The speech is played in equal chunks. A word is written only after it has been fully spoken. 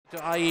To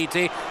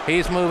Aiti,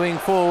 he's moving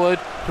forward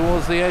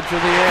towards the edge of the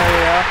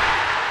area,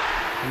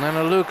 and then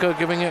Aluko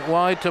giving it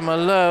wide to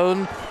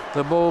Malone.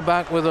 The ball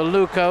back with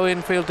Aluko,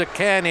 infield to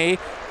Kenny,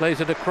 plays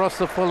it across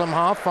the Fulham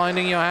half,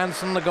 finding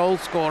Johansson, the goal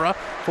scorer,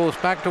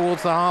 forced back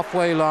towards the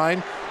halfway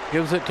line,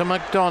 gives it to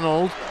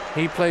McDonald,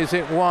 he plays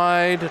it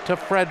wide to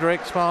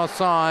Fredericks, far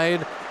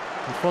side,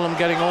 and Fulham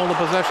getting all the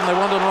possession they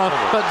wanted,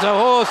 but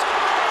ZOHORE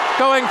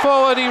going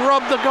forward, he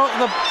robbed the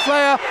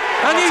player,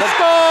 and he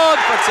scored!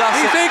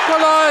 Fantastic. He's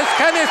equalised,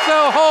 Kenneth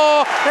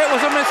ZOHORE. It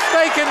was a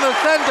mistake in the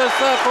centre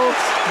circle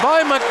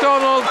by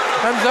McDonald,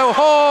 and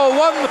ZOHORE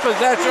won the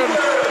possession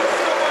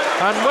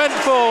and went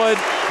forward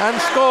and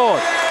scored.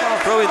 Oh,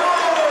 brilliant.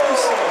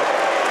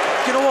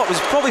 You know what, it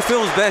was probably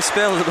Fulham's best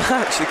spell of the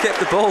match. They kept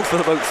the ball for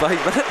about 5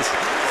 minutes.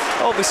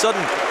 All of a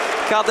sudden,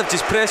 Cardiff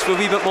just pressed with a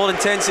wee bit more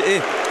intensity,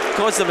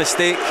 caused a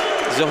mistake.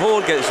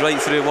 ZOHORE gets right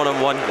through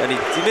one-on-one, and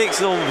he makes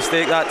no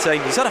mistake that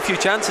time. He's had a few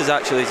chances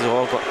actually,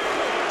 ZOHORE, but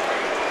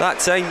that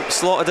time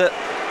slotted it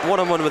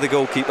one-on-one with the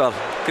goalkeeper.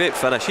 Great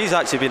finish. He's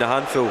actually been a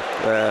handful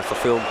for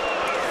Fulham.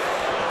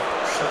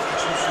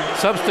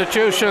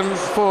 Substitution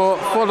for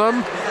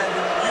Fulham,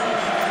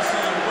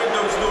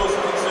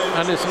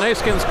 and it's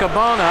Neskins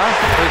Cabana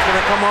who's going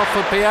to come off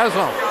for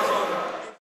Piazon.